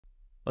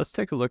Let's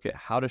take a look at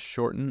how to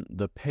shorten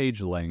the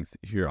page length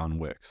here on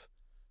Wix.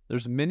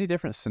 There's many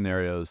different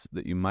scenarios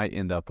that you might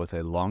end up with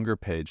a longer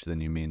page than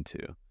you mean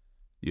to.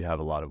 You have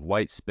a lot of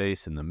white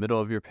space in the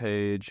middle of your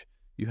page.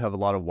 You have a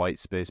lot of white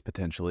space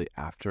potentially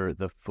after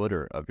the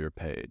footer of your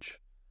page.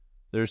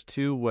 There's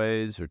two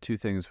ways or two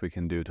things we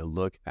can do to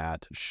look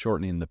at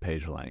shortening the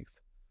page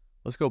length.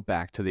 Let's go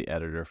back to the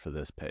editor for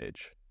this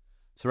page.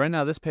 So right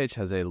now this page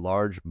has a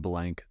large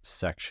blank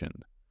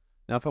section.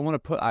 Now if I want to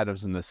put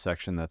items in this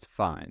section, that's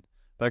fine.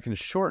 But I can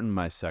shorten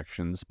my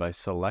sections by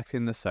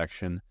selecting the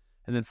section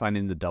and then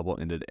finding the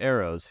double-ended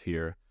arrows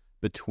here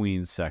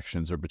between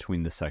sections or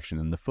between the section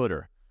and the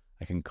footer.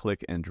 I can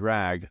click and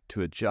drag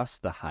to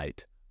adjust the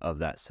height of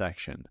that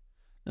section.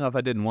 Now if I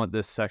didn't want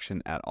this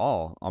section at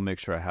all, I'll make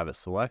sure I have it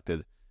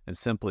selected and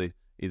simply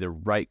either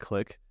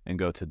right-click and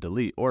go to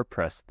delete or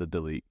press the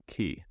delete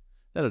key.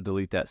 That'll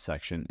delete that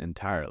section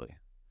entirely.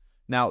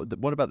 Now,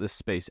 what about this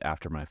space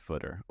after my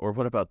footer? Or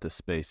what about this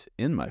space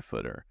in my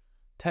footer?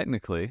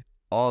 Technically,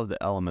 all of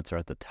the elements are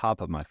at the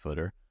top of my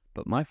footer,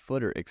 but my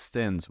footer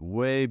extends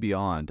way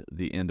beyond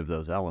the end of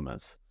those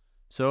elements.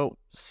 So,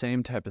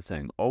 same type of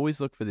thing.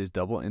 Always look for these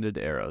double-ended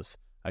arrows.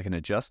 I can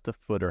adjust the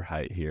footer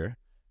height here,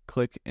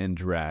 click and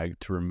drag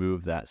to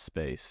remove that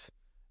space.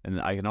 And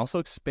I can also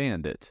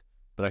expand it,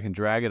 but I can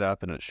drag it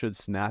up and it should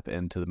snap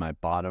into my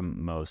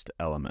bottommost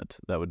element.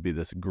 That would be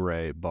this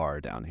gray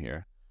bar down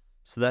here.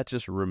 So that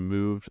just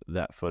removed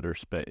that footer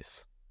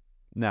space.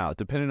 Now,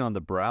 depending on the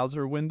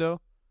browser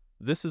window,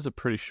 this is a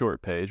pretty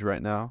short page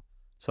right now,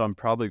 so I'm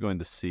probably going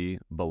to see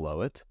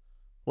below it.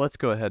 Let's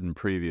go ahead and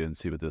preview and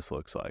see what this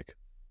looks like.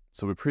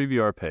 So we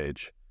preview our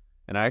page,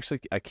 and I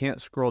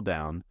can't scroll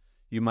down.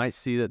 You might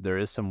see that there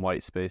is some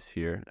white space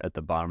here at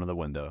the bottom of the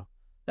window.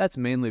 That's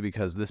mainly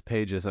because this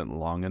page isn't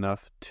long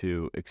enough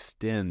to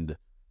extend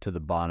to the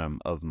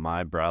bottom of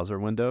my browser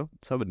window,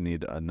 so I would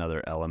need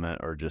another element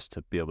or just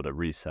to be able to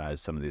resize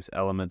some of these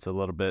elements a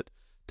little bit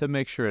to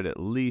make sure it at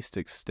least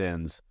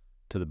extends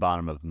to the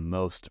bottom of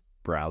most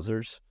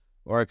browsers,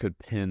 or I could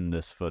pin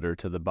this footer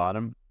to the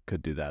bottom,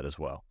 could do that as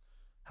well.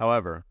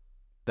 However,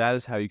 that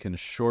is how you can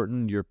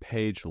shorten your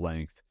page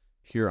length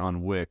here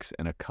on Wix,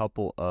 and a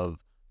couple of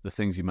the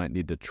things you might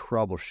need to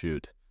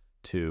troubleshoot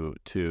to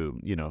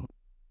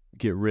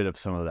get rid of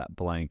some of that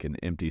blank and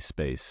empty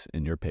space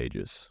in your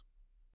pages.